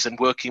health service, and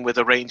working with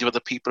a range of other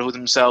people who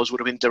themselves would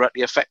have been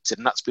directly affected.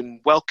 And that's been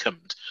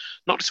welcomed,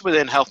 not just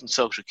within health and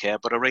social care,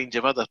 but a range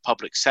of other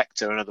public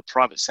sector and other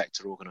private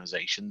sector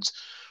organisations,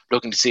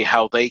 looking to see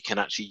how they can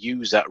actually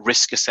use that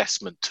risk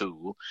assessment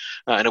tool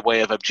in a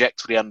way of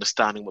objectively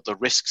understanding what the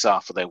risks are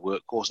for their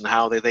workforce and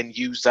how they then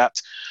use that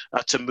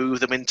to move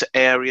them into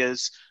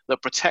areas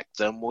that protect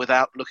them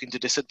without looking to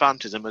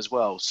disadvantage them as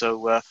well.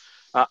 So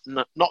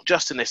not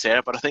just in this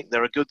area, but I think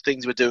there are good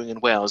things we're doing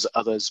in Wales that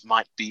others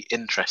might be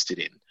interested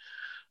in.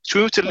 So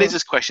we move to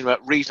Liz's question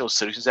about regional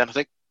solutions, and I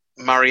think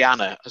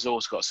Mariana has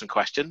also got some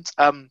questions.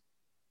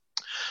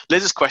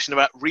 Liz's question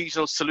about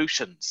regional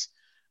solutions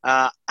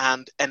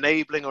and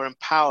enabling or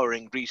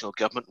empowering regional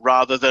government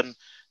rather than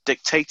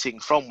dictating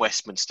from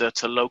Westminster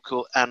to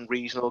local and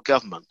regional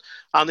government.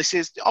 And this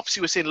is,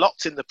 obviously we're seeing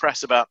lots in the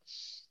press about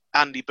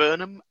Andy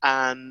Burnham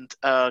and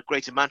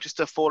Greater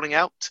Manchester falling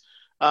out,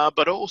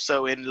 but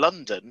also in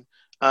London,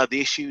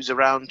 the issues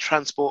around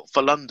Transport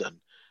for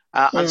London.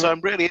 And so I'm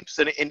really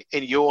interested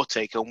in your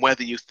take on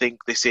whether you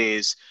think this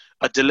is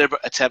a deliberate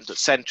attempt at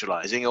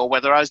centralising, or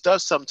whether, as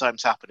does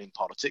sometimes happen in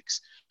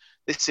politics,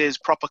 this is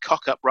proper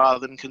cock-up rather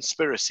than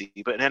conspiracy.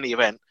 But in any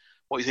event,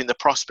 what you think the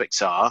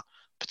prospects are,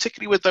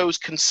 particularly with those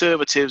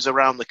Conservatives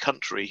around the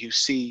country who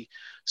see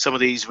some of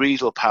these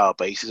regional power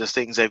bases as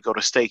things they've got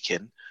a stake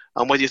in,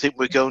 and whether you think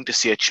we're going to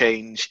see a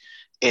change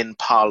in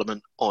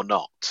Parliament or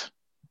not.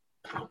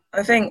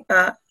 I think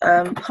that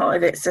part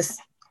of it's just,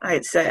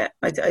 I'd say,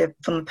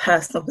 from a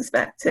personal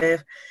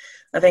perspective,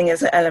 I think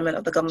it's an element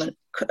of the government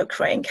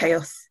creating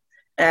chaos.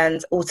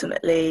 And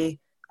ultimately,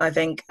 I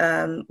think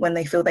when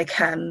they feel they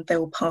can, they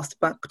will pass the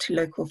buck to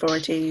local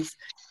authorities,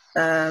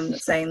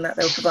 saying that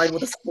they'll provide all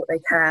the support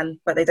they can,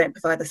 but they don't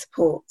provide the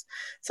support.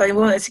 So I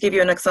wanted to give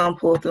you an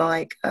example of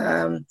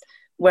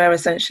where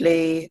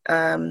essentially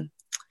Barking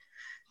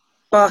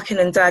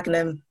and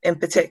Dagenham in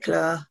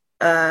particular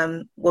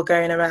were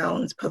going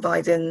around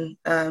providing,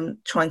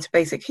 trying to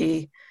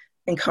basically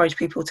encourage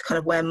people to kind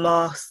of wear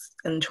masks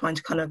and trying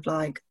to kind of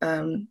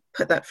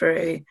put that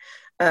through.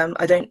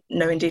 I don't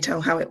know in detail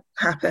how it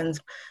happened,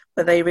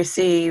 but they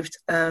received,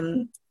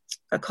 they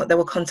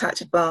were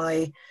contacted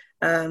by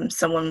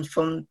someone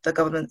from the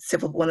government,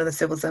 one of the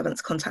civil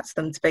servants contacted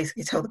them to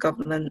basically tell the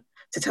government,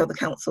 to tell the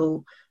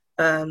council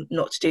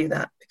not to do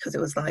that, because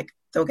it was like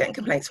they were getting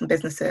complaints from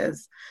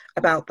businesses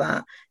about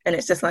that. And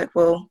it's just like,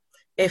 well,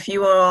 if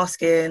you are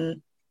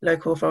asking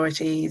local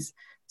authorities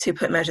to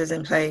put measures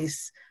in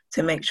place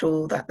to make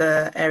sure that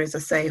the areas are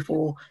safe,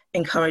 or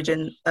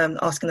encouraging,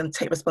 asking them to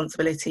take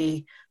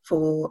responsibility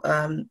for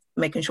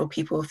making sure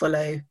people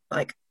follow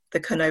like the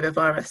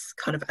coronavirus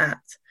kind of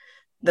act,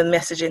 the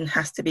messaging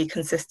has to be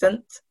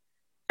consistent,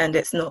 and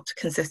it's not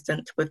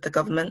consistent with the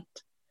government.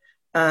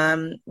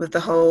 With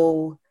the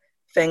whole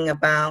thing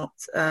about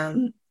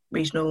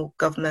regional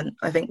government,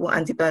 I think what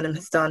Andy Burnham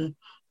has done,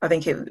 I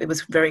think it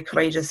was very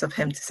courageous of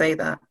him to say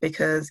that,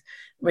 because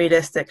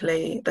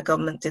realistically the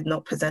government did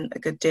not present a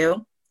good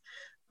deal,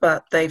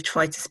 but they've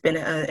tried to spin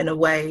it in a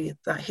way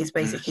that he's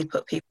basically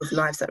put people's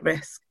lives at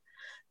risk.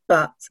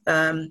 But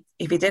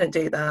if he didn't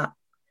do that,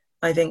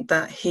 I think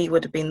that he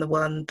would have been the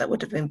one that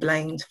would have been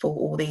blamed for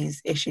all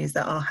these issues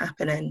that are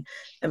happening.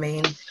 I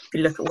mean, if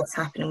you look at what's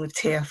happening with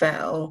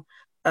TfL,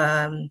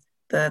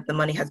 the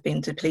money has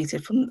been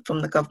depleted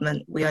from the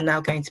government. We are now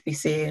going to be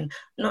seeing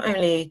not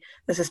only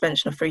the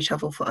suspension of free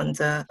travel for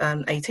under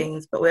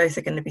 18s, but we're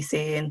also going to be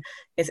seeing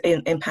it's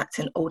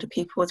impacting older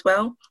people as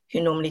well,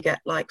 who normally get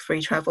like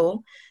free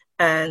travel.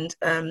 And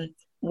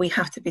we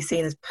have to be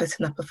seen as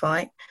putting up a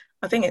fight.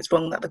 I think it's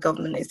wrong that the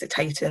government is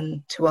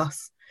dictating to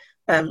us,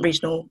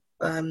 regional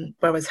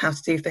boroughs, how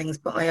to do things,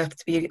 but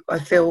I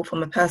feel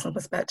from a personal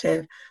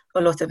perspective,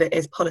 a lot of it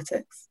is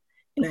politics.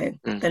 You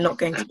know, they're not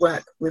going to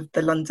work with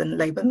the London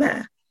Labour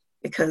mayor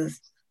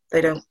because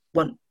they don't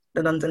want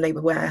the London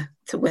Labour mayor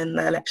to win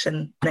the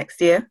election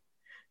next year.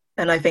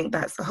 And I think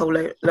that's a whole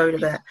load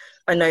of it.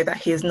 I know that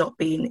he has not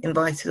been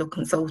invited or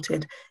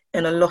consulted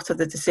in a lot of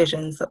the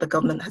decisions that the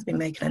government has been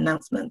making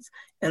announcements.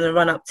 In the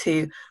run up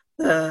to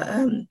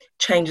the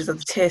changes of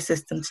the tier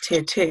system to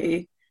tier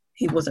 2,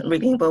 he wasn't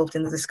really involved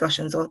in the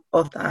discussions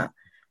of that.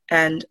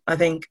 And I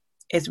think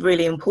it's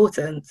really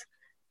important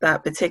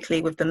that,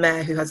 particularly with the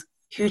mayor, who has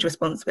huge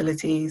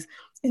responsibilities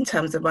in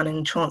terms of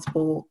running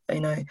transport, you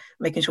know,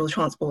 making sure the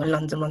transport in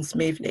London runs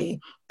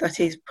smoothly, that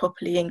he's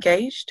properly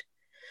engaged.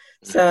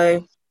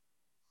 So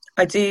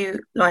I do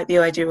like the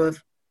idea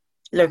of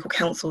local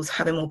councils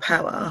having more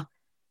power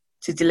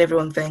to deliver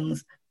on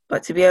things,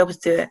 but to be able to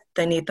do it,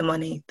 they need the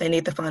money, they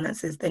need the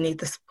finances, they need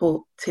the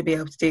support to be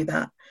able to do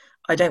that.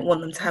 I don't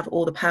want them to have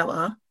all the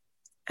power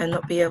and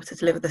not be able to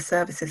deliver the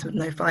services with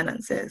no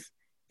finances.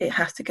 It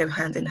has to go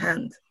hand in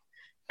hand.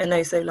 And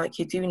also, like,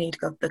 you do need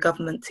the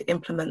government to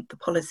implement the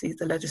policies,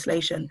 the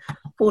legislation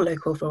for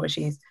local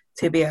authorities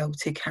to be able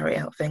to carry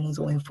out things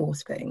or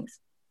enforce things.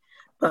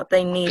 But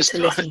they need to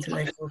listen to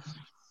local.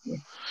 Yeah.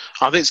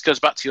 I think this goes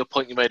back to your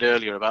point you made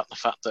earlier about the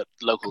fact that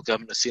local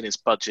government has seen its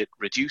budget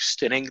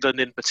reduced in England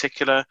in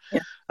particular,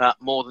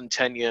 more than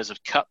 10 years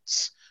of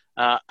cuts,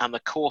 and the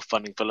core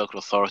funding for local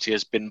authority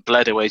has been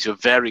bled away to a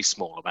very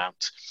small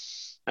amount.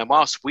 And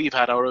whilst we've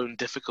had our own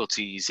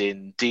difficulties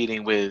in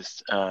dealing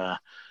with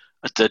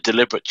the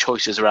deliberate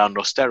choices around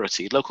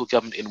austerity, local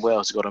government in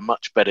Wales has got a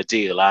much better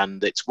deal.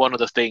 And it's one of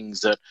the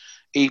things that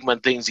even when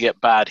things get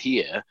bad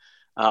here,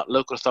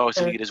 local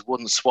authority leaders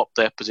wouldn't swap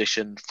their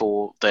position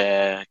for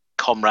their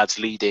comrades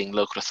leading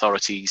local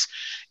authorities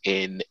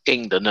in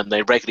England. And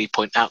they regularly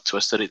point out to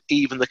us that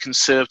even the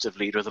Conservative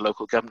leader of the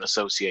Local Government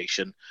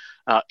Association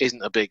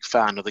isn't a big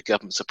fan of the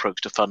government's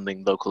approach to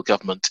funding local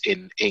government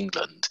in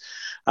England.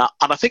 And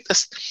I think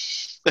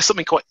there's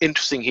something quite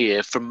interesting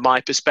here from my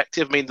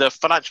perspective. I mean, the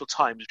Financial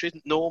Times, which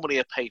isn't normally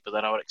a paper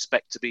that I would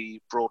expect to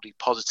be broadly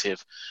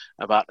positive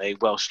about a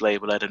Welsh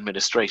Labour-led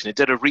administration, it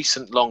did a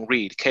recent long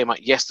read, came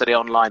out yesterday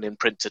online in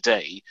print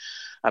today,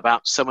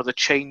 about some of the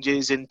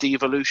changes in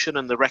devolution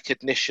and the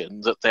recognition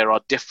that there are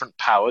different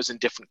powers in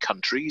different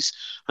countries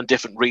and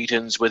different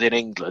regions within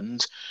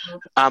England.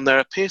 And there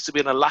appears to be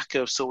a lack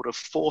of sort of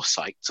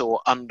foresight or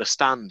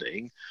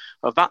understanding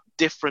of that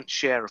different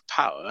share of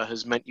power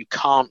has meant you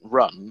can't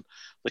run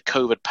the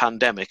COVID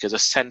pandemic as a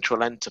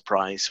central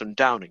enterprise from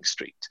Downing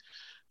Street.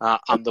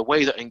 And the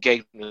way that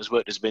engagement has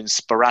worked has been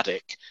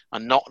sporadic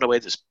and not in a way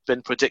that's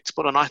been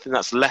predictable. And I think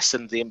that's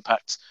lessened the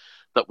impact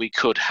that we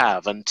could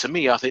have. And to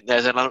me, I think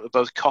there's an element of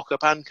both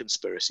cock-up and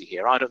conspiracy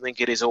here. I don't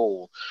think it is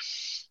all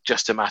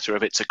just a matter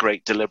of it's a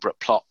great deliberate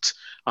plot.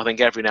 I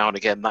think every now and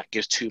again that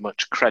gives too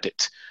much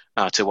credit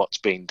to what's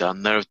being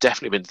done. There have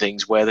definitely been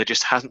things where there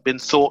just hasn't been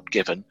thought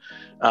given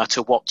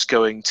to what's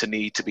going to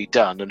need to be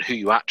done and who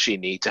you actually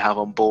need to have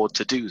on board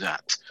to do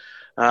that.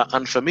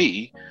 And for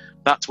me,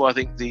 that's why I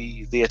think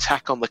the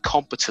attack on the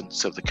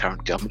competence of the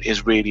current government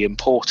is really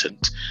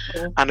important.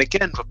 And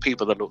again, for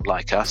people that look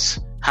like us,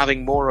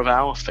 having more of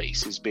our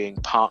faces being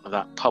part of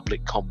that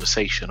public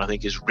conversation, I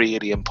think is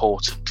really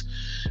important,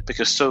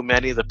 because so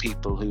many of the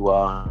people who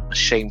are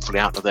shamefully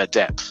out of their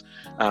depth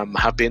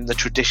have been the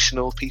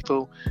traditional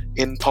people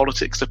in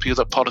politics, the people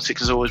that politics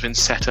has always been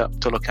set up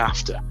to look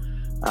after.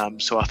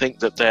 So I think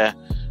that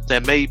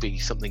there may be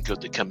something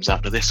good that comes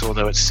out of this,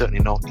 although it's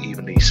certainly not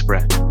evenly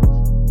spread.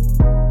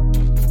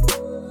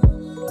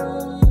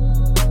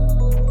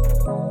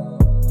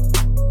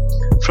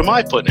 From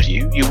my point of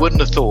view, you wouldn't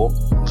have thought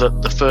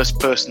that the first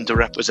person to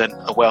represent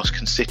a Welsh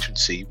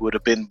constituency would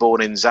have been born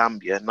in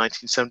Zambia in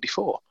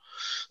 1974.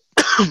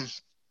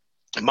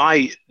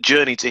 My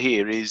journey to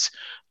here is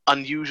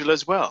unusual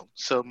as well.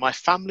 So my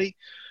family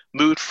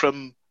moved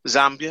from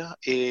Zambia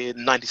in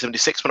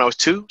 1976 when I was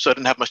 2, so I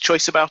didn't have much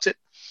choice about it.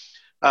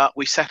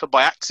 We settled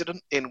by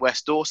accident in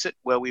West Dorset,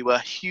 where we were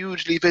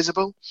hugely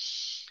visible.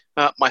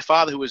 My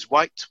father, who was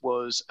white,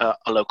 was a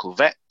local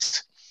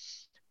vet.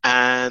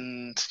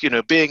 And,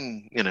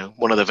 being,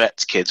 one of the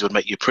vet's kids would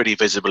make you pretty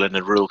visible in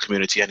a rural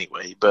community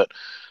anyway. But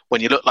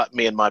when you look like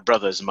me and my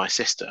brothers and my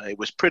sister, it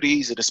was pretty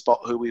easy to spot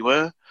who we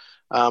were.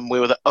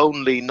 We were the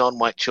only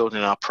non-white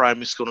children in our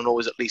primary school and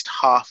always at least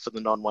half of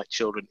the non-white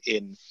children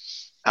in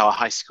our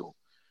high school.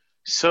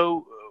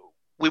 So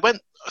we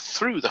went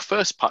through the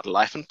first part of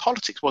life, and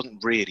politics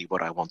wasn't really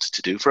what I wanted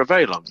to do for a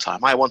very long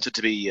time. I wanted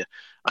to be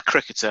a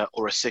cricketer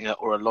or a singer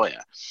or a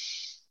lawyer.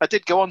 I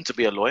did go on to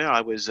be a lawyer.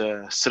 I was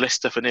a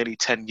solicitor for nearly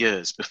 10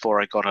 years before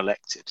I got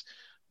elected.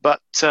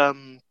 But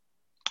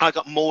I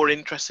got more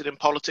interested in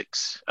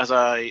politics as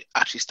I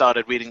actually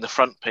started reading the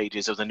front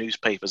pages of the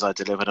newspapers I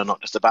delivered and not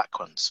just the back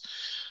ones.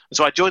 And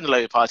so I joined the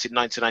Labour Party in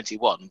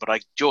 1991, but I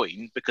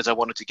joined because I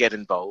wanted to get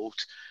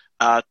involved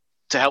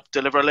to help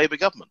deliver a Labour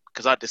government,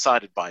 because I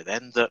decided by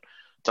then that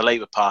the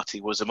Labour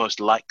Party was the most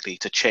likely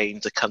to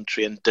change the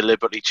country and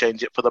deliberately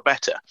change it for the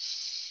better.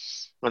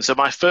 And so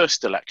my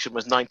first election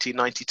was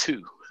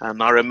 1992,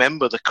 and I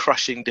remember the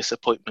crushing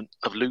disappointment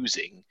of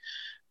losing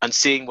and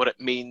seeing what it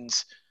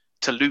means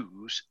to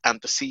lose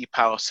and to see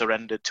power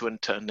surrendered to an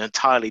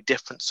entirely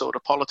different sort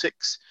of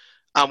politics.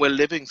 And we're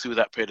living through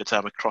that period of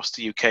time across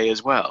the UK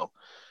as well.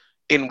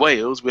 In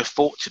Wales, we're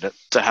fortunate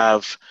to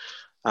have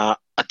a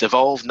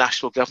devolved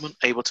national government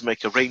able to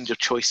make a range of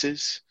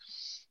choices.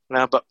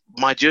 But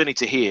my journey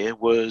to here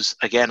was,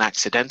 again,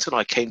 accidental.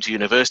 I came to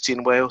university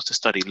in Wales to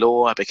study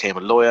law. I became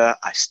a lawyer.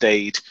 I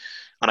stayed,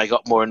 and I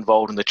got more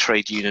involved in the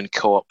trade union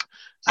co-op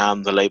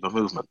and the labour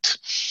movement.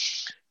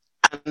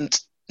 And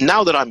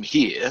now that I'm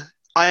here,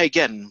 I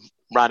again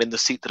ran in the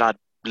seat that I'd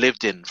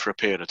lived in for a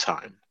period of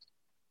time.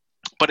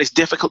 But it's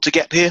difficult to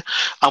get here.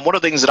 And one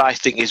of the things that I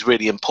think is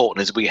really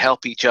important is we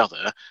help each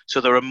other,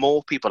 so there are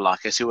more people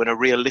like us who are in a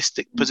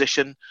realistic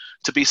position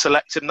to be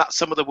selected. And that's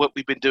some of the work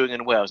we've been doing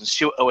in Wales. And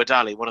Stuart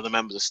O'Adally, one of the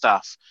members of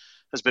staff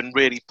has been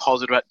really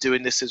positive about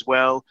doing this as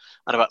well,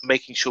 and about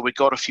making sure we've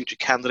got a future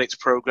candidates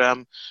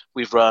program.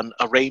 We've run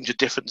a range of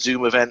different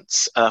Zoom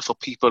events for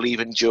people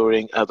even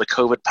during the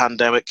COVID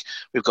pandemic.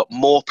 We've got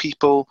more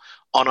people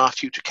on our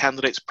future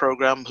candidates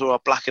program who are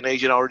Black and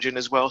Asian origin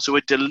as well. So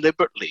we're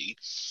deliberately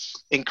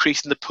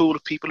increasing the pool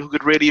of people who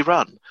could really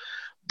run.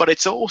 But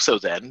it's also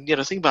then,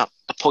 think about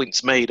the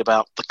points made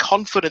about the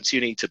confidence you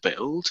need to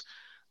build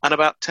and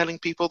about telling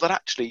people that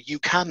actually you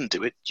can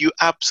do it. You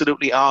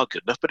absolutely are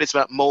good enough, but it's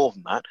about more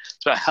than that.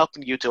 It's about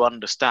helping you to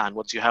understand,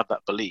 once you have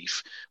that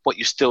belief, what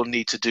you still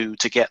need to do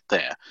to get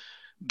there.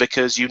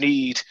 Because you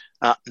need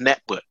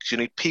networks, you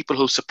need people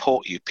who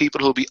support you, people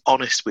who'll be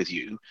honest with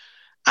you,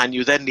 and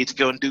you then need to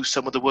go and do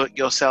some of the work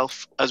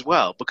yourself as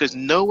well, because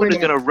no one is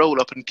going to roll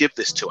up and give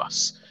this to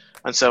us.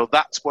 And so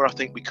that's where I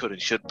think we could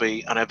and should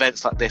be, and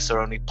events like this are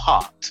only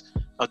part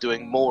of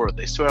doing more of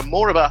this. So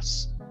more of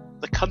us,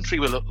 the country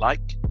we look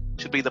like,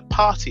 should be the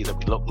party that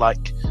we look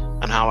like,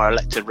 and how our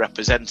elected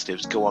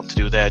representatives go on to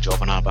do their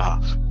job on our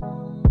behalf.